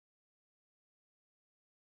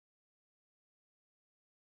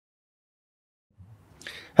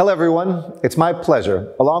Hello everyone, it's my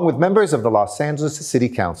pleasure, along with members of the Los Angeles City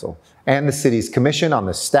Council and the city's Commission on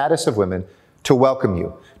the Status of Women, to welcome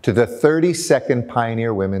you to the 32nd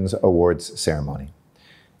Pioneer Women's Awards ceremony.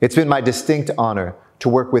 It's been my distinct honor to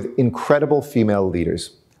work with incredible female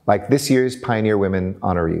leaders, like this year's Pioneer Women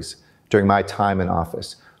honorees, during my time in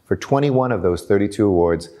office. For 21 of those 32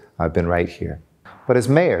 awards, I've been right here. But as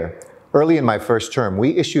mayor, early in my first term,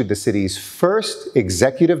 we issued the city's first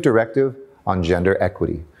executive directive on gender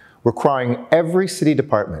equity, requiring every city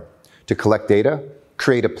department to collect data,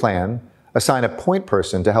 create a plan, assign a point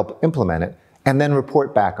person to help implement it, and then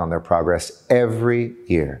report back on their progress every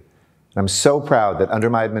year. And I'm so proud that under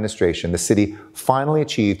my administration, the city finally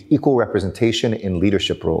achieved equal representation in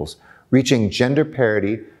leadership roles, reaching gender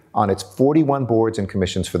parity on its 41 boards and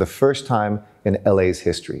commissions for the first time in LA's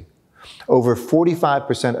history. Over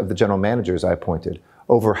 45% of the general managers I appointed,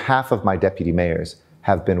 over half of my deputy mayors,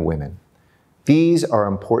 have been women. These are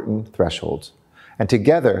important thresholds. And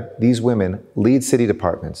together, these women lead city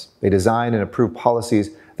departments. They design and approve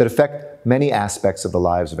policies that affect many aspects of the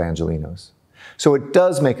lives of Angelenos. So it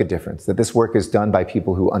does make a difference that this work is done by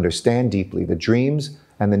people who understand deeply the dreams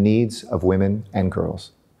and the needs of women and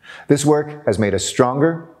girls. This work has made us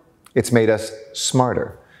stronger, it's made us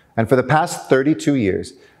smarter. And for the past 32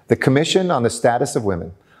 years, the Commission on the Status of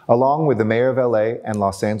Women, along with the Mayor of LA and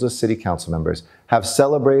Los Angeles City Council members, have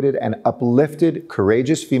celebrated and uplifted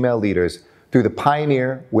courageous female leaders through the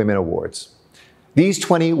Pioneer Women Awards. These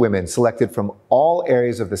 20 women selected from all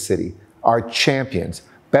areas of the city are champions,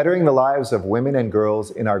 bettering the lives of women and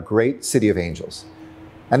girls in our great city of angels.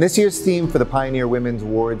 And this year's theme for the Pioneer Women's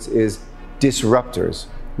Awards is Disruptors,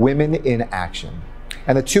 Women in Action.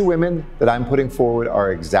 And the two women that I'm putting forward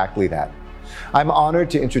are exactly that. I'm honored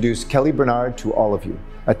to introduce Kelly Bernard to all of you,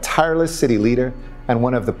 a tireless city leader and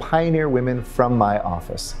one of the pioneer women from my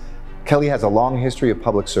office. Kelly has a long history of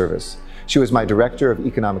public service. She was my Director of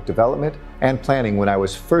Economic Development and Planning when I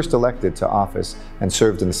was first elected to office and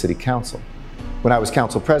served in the City Council. When I was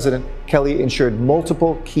Council President, Kelly ensured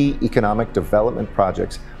multiple key economic development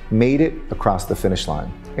projects made it across the finish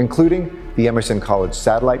line, including the Emerson College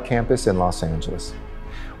Satellite Campus in Los Angeles.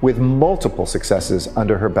 With multiple successes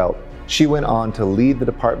under her belt, she went on to lead the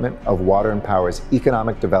Department of Water and Power's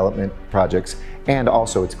economic development projects and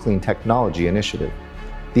also its clean technology initiative.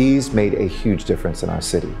 These made a huge difference in our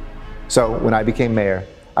city. So when I became mayor,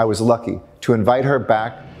 I was lucky to invite her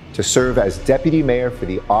back to serve as deputy mayor for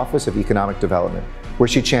the Office of Economic Development, where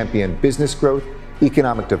she championed business growth,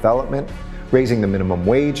 economic development, raising the minimum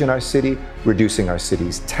wage in our city, reducing our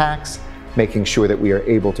city's tax, making sure that we are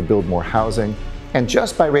able to build more housing. And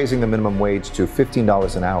just by raising the minimum wage to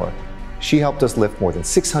 $15 an hour, she helped us lift more than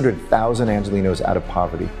 600,000 Angelenos out of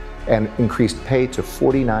poverty and increased pay to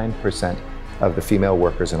 49% of the female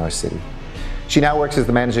workers in our city. She now works as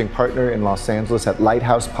the managing partner in Los Angeles at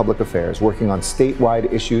Lighthouse Public Affairs, working on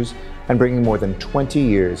statewide issues and bringing more than 20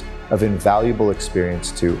 years of invaluable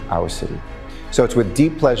experience to our city. So it's with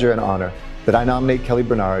deep pleasure and honor that I nominate Kelly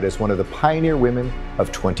Bernard as one of the Pioneer Women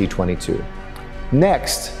of 2022.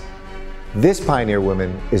 Next, this Pioneer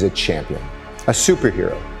Woman is a champion, a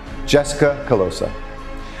superhero, Jessica Calosa.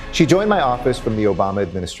 She joined my office from the Obama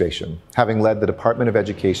administration, having led the Department of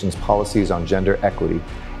Education's policies on gender equity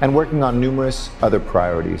and working on numerous other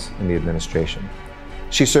priorities in the administration.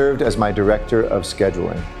 She served as my Director of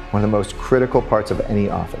Scheduling, one of the most critical parts of any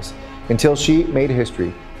office, until she made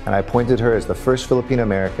history and I appointed her as the first Filipino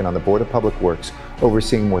American on the Board of Public Works,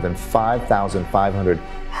 overseeing more than 5,500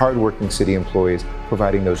 hardworking city employees,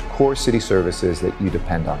 providing those core city services that you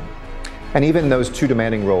depend on. And even in those two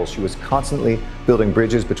demanding roles, she was constantly building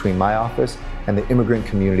bridges between my office and the immigrant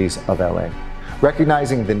communities of LA.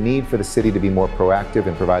 Recognizing the need for the city to be more proactive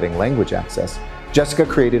in providing language access, Jessica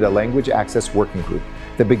created a language access working group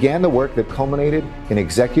that began the work that culminated in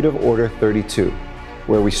Executive Order 32,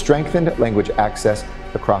 where we strengthened language access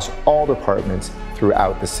across all departments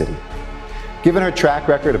throughout the city. Given her track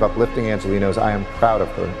record of uplifting Angelenos, I am proud of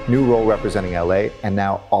her new role representing LA and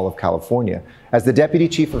now all of California as the Deputy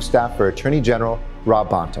Chief of Staff for Attorney General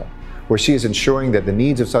Rob Bonta, where she is ensuring that the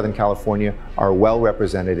needs of Southern California are well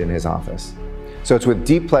represented in his office. So it's with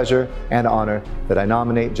deep pleasure and honor that I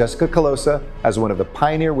nominate Jessica Calosa as one of the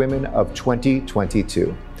Pioneer Women of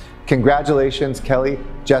 2022. Congratulations, Kelly,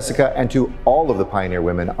 Jessica, and to all of the Pioneer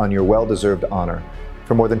Women on your well-deserved honor.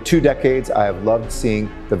 For more than 2 decades, I have loved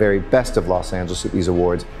seeing the very best of Los Angeles at these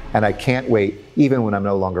awards, and I can't wait, even when I'm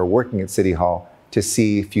no longer working at City Hall, to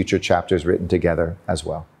see future chapters written together as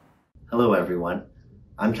well. Hello, everyone.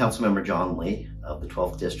 I'm Councilmember John Lee of the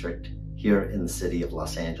 12th District here in the city of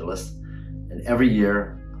Los Angeles. And every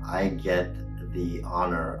year I get the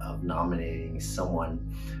honor of nominating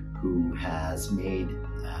someone who has made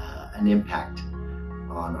an impact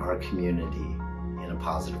on our community in a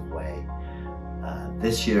positive way.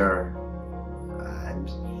 This year,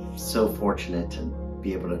 I'm so fortunate to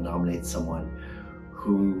be able to nominate someone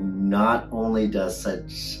who not only does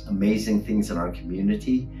such amazing things in our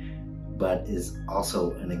community, but is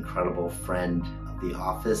also an incredible friend of the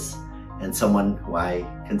office and someone who I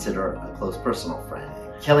consider a close personal friend.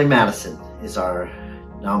 Kelly Madison is our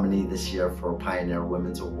nominee this year for Pioneer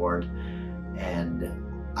Women's Award, and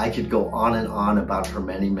I could go on and on about her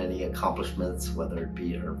many, many accomplishments, whether it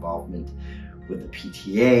be her involvement with the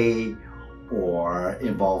PTA or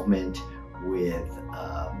involvement with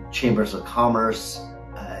chambers of commerce.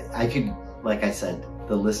 I could, like I said,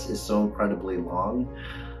 the list is so incredibly long.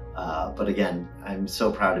 But again, I'm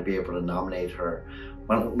so proud to be able to nominate her.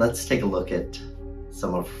 Well, let's take a look at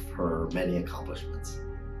some of her many accomplishments.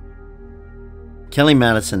 Kelly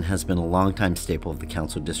Madison has been a longtime staple of the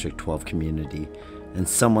Council District 12 community and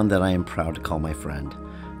someone that I am proud to call my friend.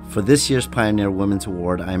 For this year's Pioneer Women's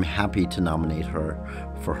Award, I am happy to nominate her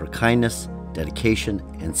for her kindness, dedication,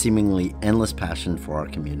 and seemingly endless passion for our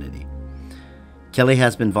community. Kelly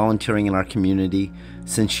has been volunteering in our community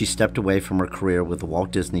since she stepped away from her career with the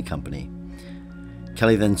Walt Disney Company.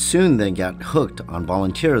 Kelly soon got hooked on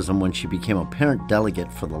volunteerism when she became a parent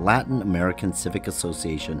delegate for the Latin American Civic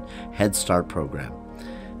Association Head Start program,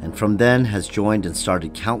 and from then has joined and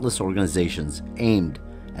started countless organizations aimed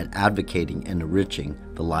at advocating and enriching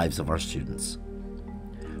the lives of our students.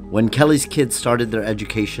 When Kelly's kids started their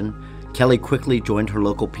education, Kelly quickly joined her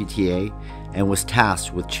local PTA and was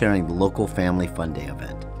tasked with chairing the local Family Fun Day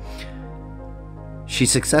event. She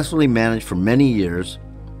successfully managed for many years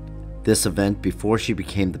this event before she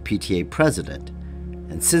became the PTA president,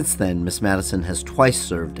 and since then, Ms. Madison has twice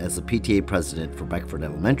served as the PTA president for Beckford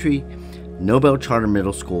Elementary, Nobel Charter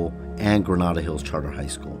Middle School, and Granada Hills Charter High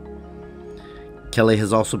School. Kelly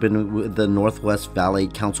has also been with the Northwest Valley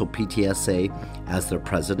Council PTSA as their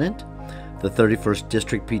president, the 31st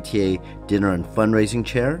District PTA Dinner and Fundraising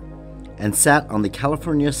Chair, and sat on the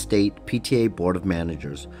California State PTA Board of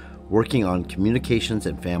Managers, working on communications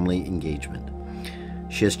and family engagement.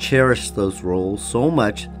 She has cherished those roles so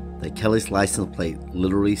much that Kelly's license plate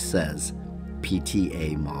literally says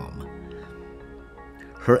PTA Mom.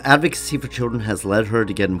 Her advocacy for children has led her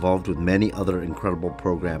to get involved with many other incredible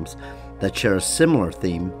programs that share a similar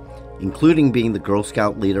theme, including being the Girl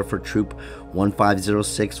Scout leader for Troop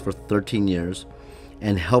 1506 for 13 years,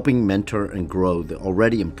 and helping mentor and grow the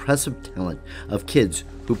already impressive talent of kids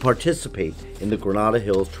who participate in the Granada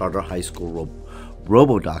Hills Charter High School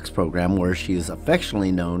RoboDocs program, where she is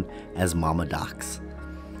affectionately known as Mama Docs.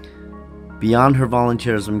 Beyond her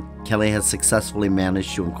volunteerism, Kelly has successfully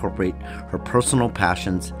managed to incorporate her personal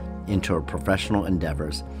passions into her professional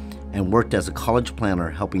endeavors and worked as a college planner,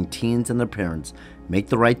 helping teens and their parents make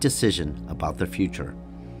the right decision about their future.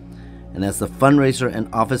 And as the fundraiser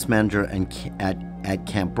and office manager at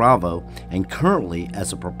Camp Bravo, and currently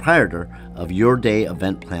as a proprietor of Your Day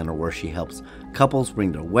event planner, where she helps couples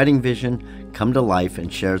bring their wedding vision come to life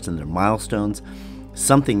and shares in their milestones,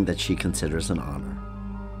 something that she considers an honor.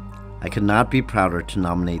 I could not be prouder to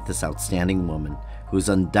nominate this outstanding woman, who is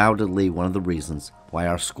undoubtedly one of the reasons why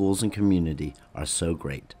our schools and community are so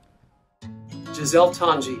great. Giselle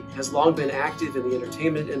Tanji has long been active in the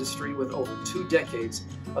entertainment industry with over 2 decades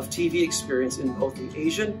of TV experience in both the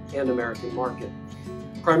Asian and American market.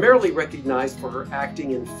 Primarily recognized for her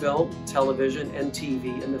acting in film, television, and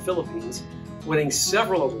TV in the Philippines, winning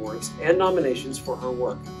several awards and nominations for her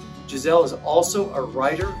work. Giselle is also a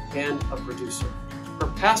writer and a producer. Her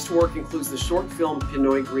past work includes the short film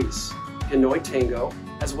Pinoy Grease, Pinoy Tango,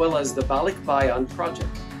 as well as the Balikbayan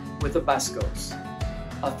Project with the Bascos,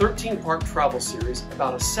 a 13-part travel series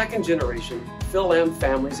about a second-generation Phil-Am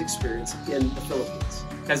family's experience in the Philippines.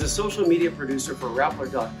 As a social media producer for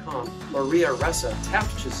Rappler.com, Maria Ressa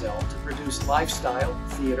tapped Giselle to produce lifestyle,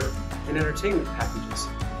 theater, and entertainment packages.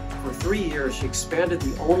 For 3 years, she expanded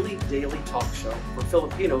the only daily talk show for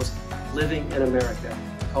Filipinos living in America,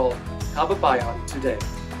 called Kababayan Today,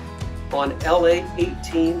 on LA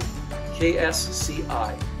 18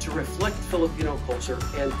 KSCI, to reflect Filipino culture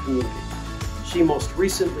and community. She most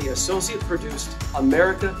recently associate produced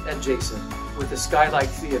America Adjacent with the Skylight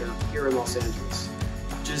Theater here in Los Angeles.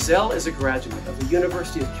 Giselle is a graduate of the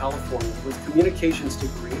University of California with communications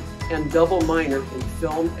degree and double minor in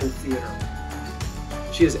film and theater.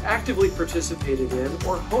 She has actively participated in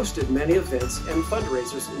or hosted many events and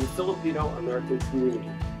fundraisers in the Filipino-American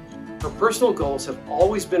community. Her personal goals have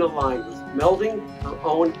always been aligned with melding her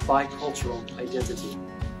own bicultural identity.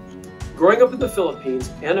 Growing up in the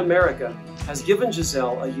Philippines and America has given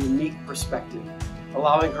Giselle a unique perspective,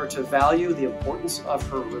 allowing her to value the importance of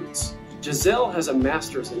her roots. Giselle has a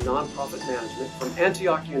master's in nonprofit management from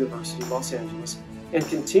Antioch University, Los Angeles, and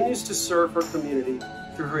continues to serve her community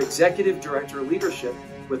through her executive director leadership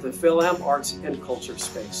with the Philam Arts and Culture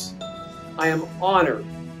space. I am honored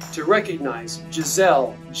to recognize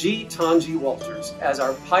Giselle G. Tanji Walters as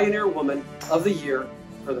our Pioneer Woman of the Year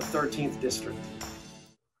for the 13th District.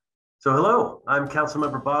 So hello, I'm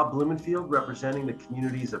Councilmember Bob Blumenfield, representing the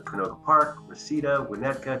communities of Canoga Park, Reseda,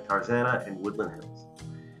 Winnetka, Tarzana, and Woodland Hills.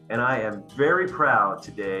 And I am very proud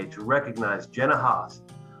today to recognize Jenna Haas,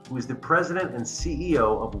 who is the president and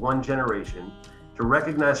CEO of One Generation, to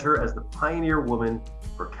recognize her as the Pioneer Woman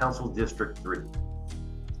for Council District 3.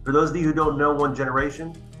 For those of you who don't know One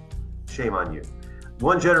Generation, shame on you.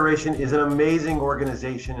 One Generation is an amazing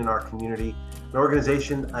organization in our community, an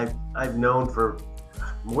organization I've known for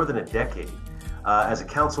more than a decade. As a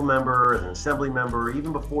council member, as an assembly member,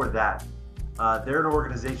 even before that, they're an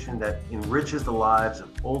organization that enriches the lives of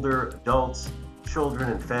older adults,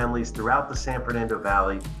 children, and families throughout the San Fernando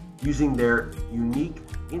Valley using their unique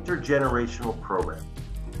intergenerational program.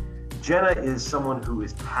 Jenna is someone who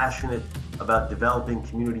is passionate about developing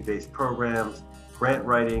community-based programs, grant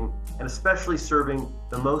writing, and especially serving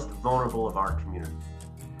the most vulnerable of our community.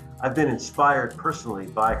 I've been inspired personally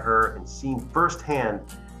by her and seen firsthand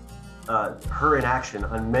her in action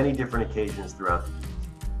on many different occasions throughout the years.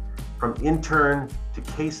 From intern to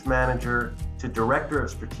case manager to director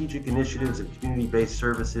of strategic initiatives and community-based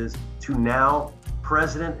services to now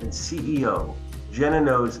president and CEO, Jenna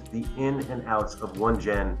knows the in and outs of One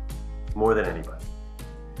Gen more than anybody.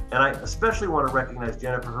 And I especially want to recognize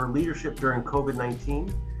Jenna for her leadership during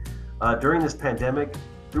COVID-19. During this pandemic,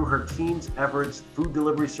 through her team's efforts, food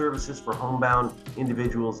delivery services for homebound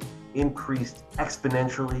individuals increased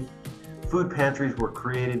exponentially. Food pantries were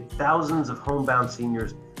created. Thousands of homebound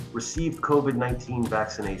seniors received COVID-19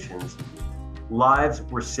 vaccinations. Lives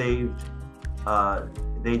were saved.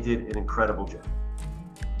 They did an incredible job.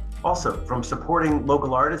 Also, from supporting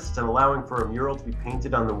local artists and allowing for a mural to be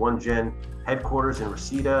painted on the One Gen headquarters in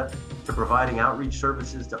Reseda, to providing outreach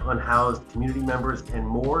services to unhoused community members and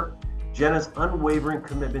more, Jenna's unwavering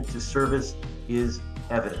commitment to service is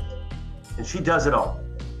evident. And she does it all.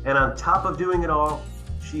 And on top of doing it all,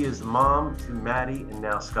 she is mom to Maddie and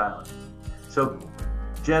now Skylar. So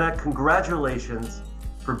Jenna, congratulations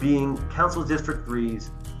for being Council District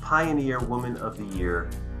 3's Pioneer Woman of the Year.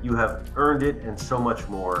 You have earned it and so much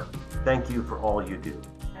more. Thank you for all you do.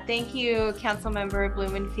 Thank you, Councilmember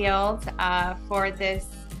Blumenfield, for this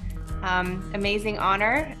amazing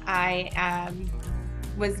honor. I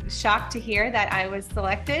was shocked to hear that I was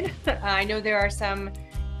selected. I know there are some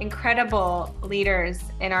incredible leaders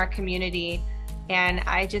in our community, and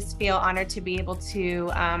I just feel honored to be able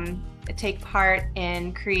to take part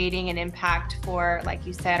in creating an impact for, like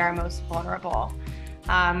you said, our most vulnerable.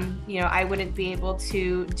 I wouldn't be able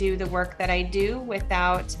to do the work that I do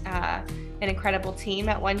without an incredible team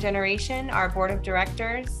at One Generation, our board of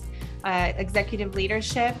directors, executive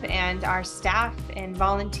leadership, and our staff and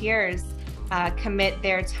volunteers commit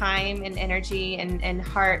their time and energy and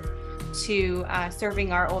heart to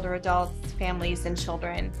serving our older adults, families, and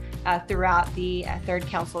children throughout the 3rd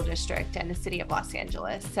Council District and the City of Los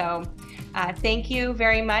Angeles. So thank you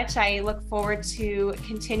very much. I look forward to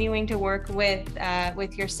continuing to work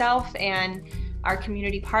with yourself and our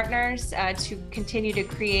community partners to continue to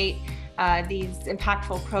create these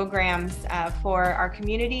impactful programs for our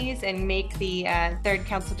communities and make the 3rd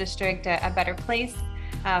Council District a better place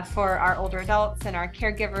for our older adults and our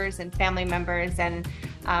caregivers and family members. And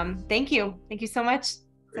thank you. Thank you so much.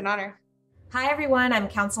 It's an honor. Hi everyone, I'm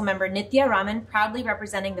Councilmember Nithya Raman, proudly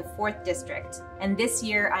representing the 4th District. And this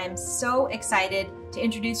year I am so excited to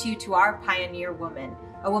introduce you to our Pioneer Woman,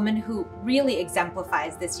 a woman who really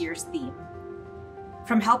exemplifies this year's theme.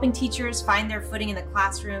 From helping teachers find their footing in the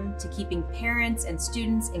classroom to keeping parents and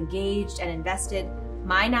students engaged and invested,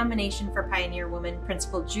 my nomination for Pioneer Woman,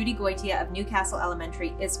 Principal Judy Goitia of Newcastle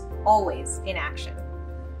Elementary, is always in action.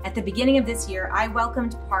 At the beginning of this year, I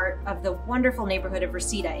welcomed part of the wonderful neighborhood of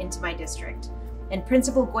Reseda into my district, and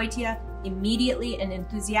Principal Goitia immediately and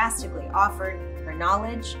enthusiastically offered her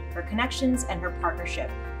knowledge, her connections, and her partnership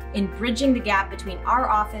in bridging the gap between our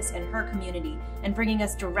office and her community and bringing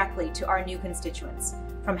us directly to our new constituents.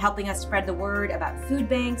 From helping us spread the word about food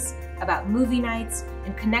banks, about movie nights,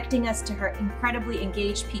 and connecting us to her incredibly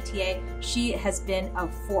engaged PTA, she has been a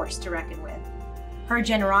force to reckon with. Her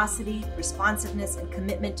generosity, responsiveness, and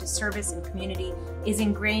commitment to service and community is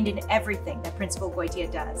ingrained in everything that Principal Goitia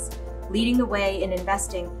does, leading the way in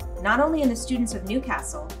investing not only in the students of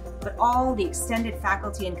Newcastle, but all the extended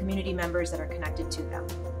faculty and community members that are connected to them.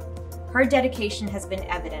 Her dedication has been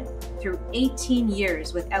evident through 18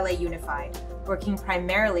 years with LA Unified, working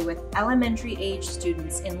primarily with elementary-age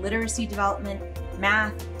students in literacy development,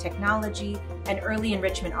 math, technology, and early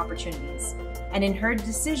enrichment opportunities, and in her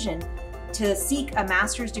decision to seek a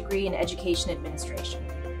master's degree in education administration.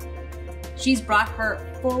 She's brought her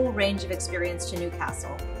full range of experience to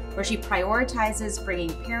Newcastle, where she prioritizes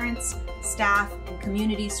bringing parents, staff, and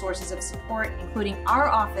community sources of support, including our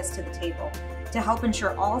office, to the table to help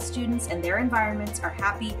ensure all students and their environments are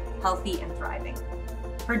happy, healthy, and thriving.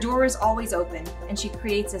 Her door is always open, and she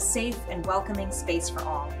creates a safe and welcoming space for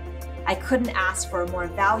all. I couldn't ask for a more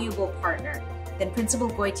valuable partner than Principal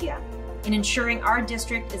Goitia in ensuring our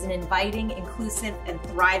district is an inviting, inclusive, and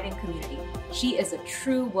thriving community. She is a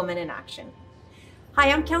true woman in action.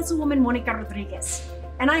 Hi, I'm Councilwoman Monica Rodriguez,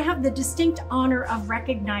 and I have the distinct honor of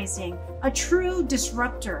recognizing a true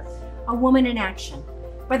disruptor, a woman in action,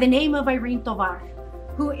 by the name of Irene Tovar,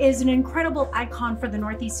 who is an incredible icon for the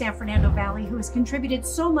Northeast San Fernando Valley, who has contributed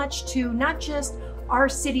so much to not just our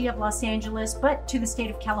city of Los Angeles, but to the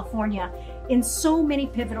state of California in so many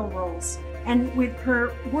pivotal roles. And with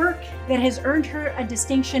her work that has earned her a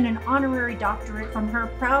distinction and honorary doctorate from her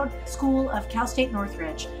proud school of Cal State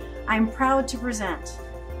Northridge, I'm proud to present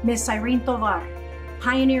Miss Irene Tovar,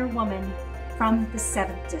 pioneer woman from the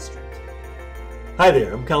 7th District. Hi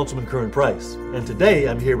there, I'm Councilman Curran Price, and today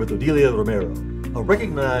I'm here with Odelia Romero, a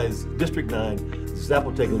recognized District 9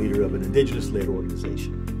 Zapotec leader of an indigenous-led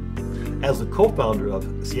organization. As the co-founder of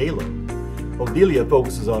Cielo, Odelia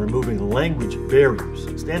focuses on removing language barriers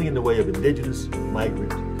standing in the way of indigenous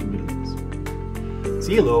migrant communities.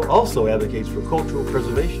 Cielo also advocates for cultural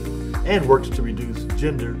preservation and works to reduce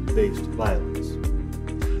gender-based violence.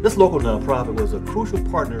 This local nonprofit was a crucial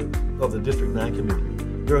partner of the District 9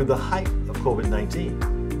 community during the height of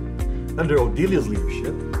COVID-19. Under Odelia's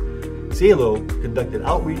leadership, Cielo conducted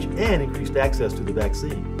outreach and increased access to the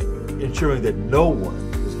vaccine, ensuring that no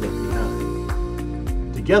one was left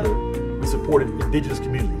behind. Together, we supported indigenous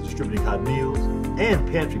communities, distributing hot meals and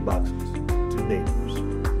pantry boxes to neighbors.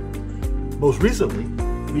 Most recently,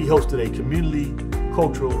 we hosted a community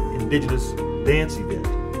cultural indigenous dance event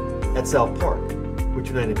at South Park, which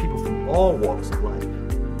united people from all walks of life.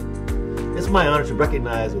 It's my honor to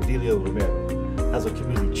recognize Odelia Romero as a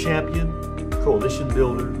community champion, coalition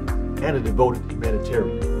builder, and a devoted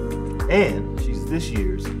humanitarian. And she's this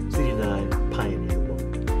year's City 9 Pioneer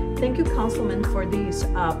Woman. Thank you, Councilman, for this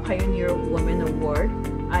Pioneer Woman Award.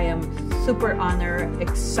 I am super honored,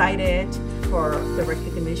 excited for the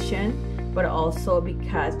recognition, but also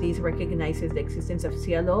because this recognizes the existence of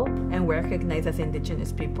Cielo and we're recognized as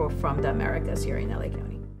Indigenous people from the Americas here in LA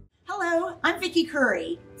County. Hello, I'm Vicki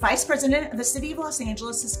Curry, Vice President of the City of Los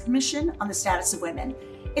Angeles' Commission on the Status of Women.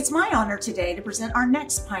 It's my honor today to present our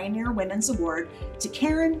next Pioneer Women's Award to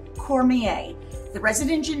Karen Cormier, the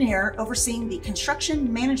resident engineer overseeing the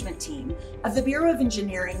construction management team of the Bureau of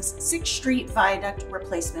Engineering's 6th Street Viaduct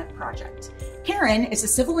Replacement Project. Karen is a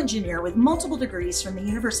civil engineer with multiple degrees from the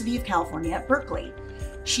University of California at Berkeley.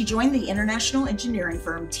 She joined the international engineering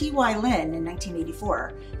firm T.Y. Lin in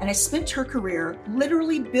 1984 and has spent her career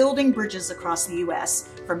literally building bridges across the U.S.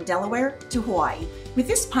 from Delaware to Hawaii. With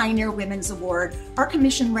this Pioneer Women's Award, our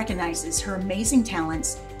commission recognizes her amazing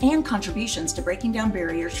talents and contributions to breaking down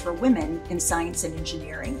barriers for women in science and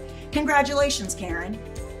engineering. Congratulations, Karen.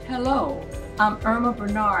 Hello, I'm Irma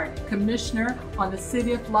Bernard, Commissioner on the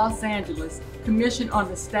City of Los Angeles, Commission on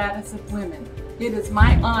the Status of Women. It is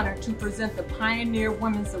my honor to present the Pioneer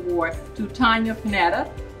Women's Award to Tanya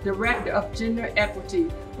Panetta, Director of Gender Equity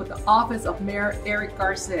with the Office of Mayor Eric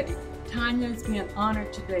Garcetti. Tanya is being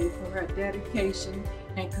honored today for her dedication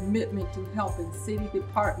and commitment to helping city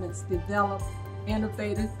departments develop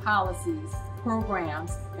innovative policies,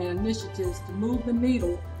 programs, and initiatives to move the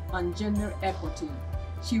needle on gender equity.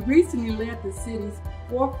 She recently led the city's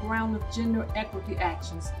 4th round of gender equity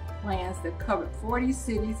actions plans that covered 40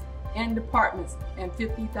 cities and departments and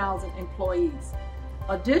 50,000 employees.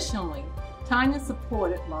 Additionally, Tanya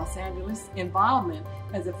supported Los Angeles' involvement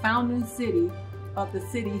as a founding city of the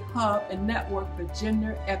City Hub and Network for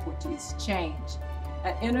Gender Equity's Change,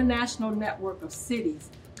 an international network of cities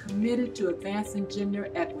committed to advancing gender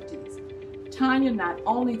equities. Tanya not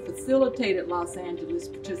only facilitated Los Angeles'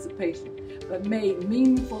 participation, but made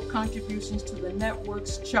meaningful contributions to the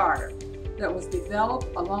network's charter that was developed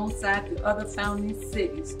alongside the other founding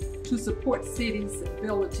cities to support cities'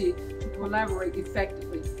 ability to collaborate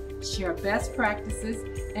effectively, share best practices,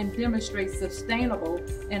 and demonstrate sustainable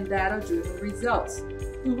and data-driven results.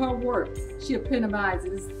 Through her work, she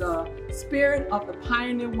epitomizes the spirit of the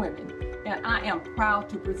pioneer women and I am proud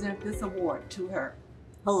to present this award to her.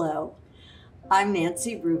 Hello, I'm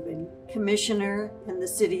Nancy Rubin, Commissioner in the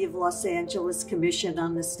City of Los Angeles Commission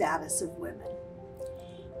on the Status of Women.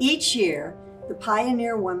 Each year, the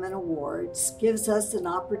Pioneer Women Awards gives us an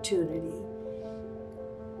opportunity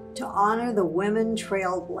to honor the women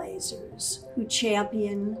trailblazers who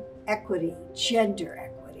champion equity, gender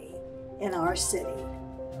equity in our city.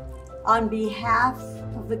 On behalf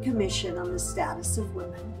of the Commission on the Status of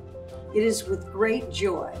Women, it is with great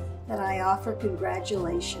joy that I offer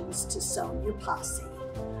congratulations to Sonia Posse,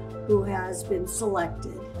 who has been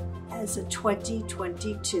selected as a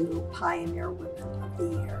 2022 Pioneer Women of the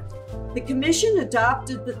Year. The Commission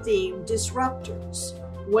adopted the theme Disruptors,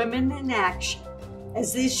 Women in Action,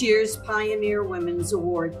 as this year's Pioneer Women's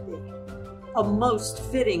Award theme, a most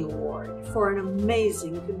fitting award for an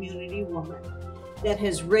amazing community woman that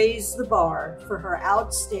has raised the bar for her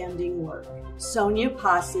outstanding work. Sonia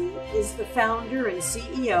Posse is the founder and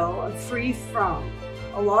CEO of Free From,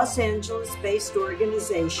 a Los Angeles-based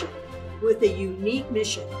organization with a unique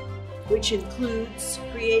mission, which includes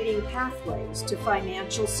creating pathways to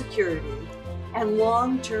financial security and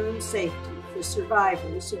long-term safety for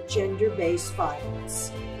survivors of gender-based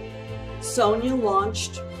violence. Sonia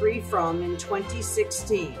launched Free From in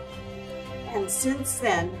 2016, and since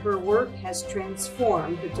then her work has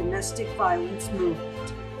transformed the domestic violence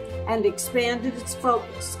movement and expanded its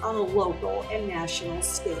focus on a local and national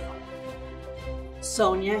scale.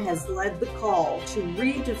 Sonia has led the call to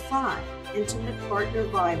redefine intimate partner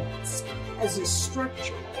violence as a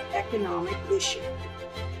structural economic issue.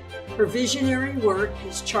 Her visionary work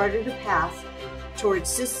has charted a path towards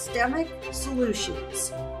systemic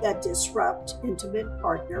solutions that disrupt intimate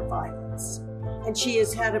partner violence, and she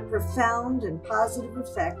has had a profound and positive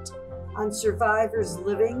effect on survivors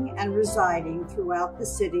living and residing throughout the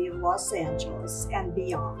city of Los Angeles and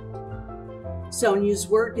beyond. Sonia's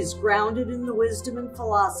work is grounded in the wisdom and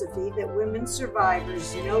philosophy that women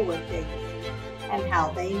survivors know what they need and how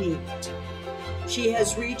they need it. She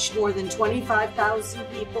has reached more than 25,000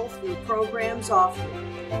 people through programs offered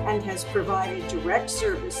and has provided direct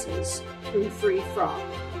services through Free From.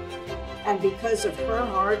 And because of her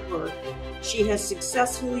hard work, she has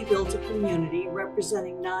successfully built a community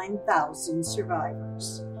representing 9,000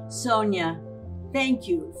 survivors. Sonia, thank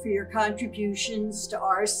you for your contributions to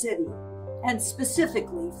our city, and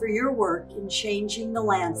specifically for your work in changing the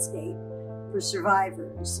landscape for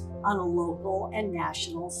survivors on a local and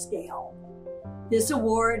national scale. This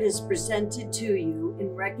award is presented to you in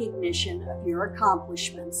recognition of your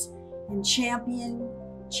accomplishments in championing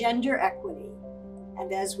gender equity.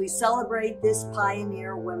 And as we celebrate this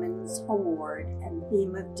Pioneer Women's Award and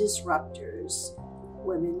theme of Disruptors,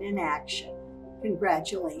 Women in Action,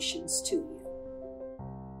 congratulations to you.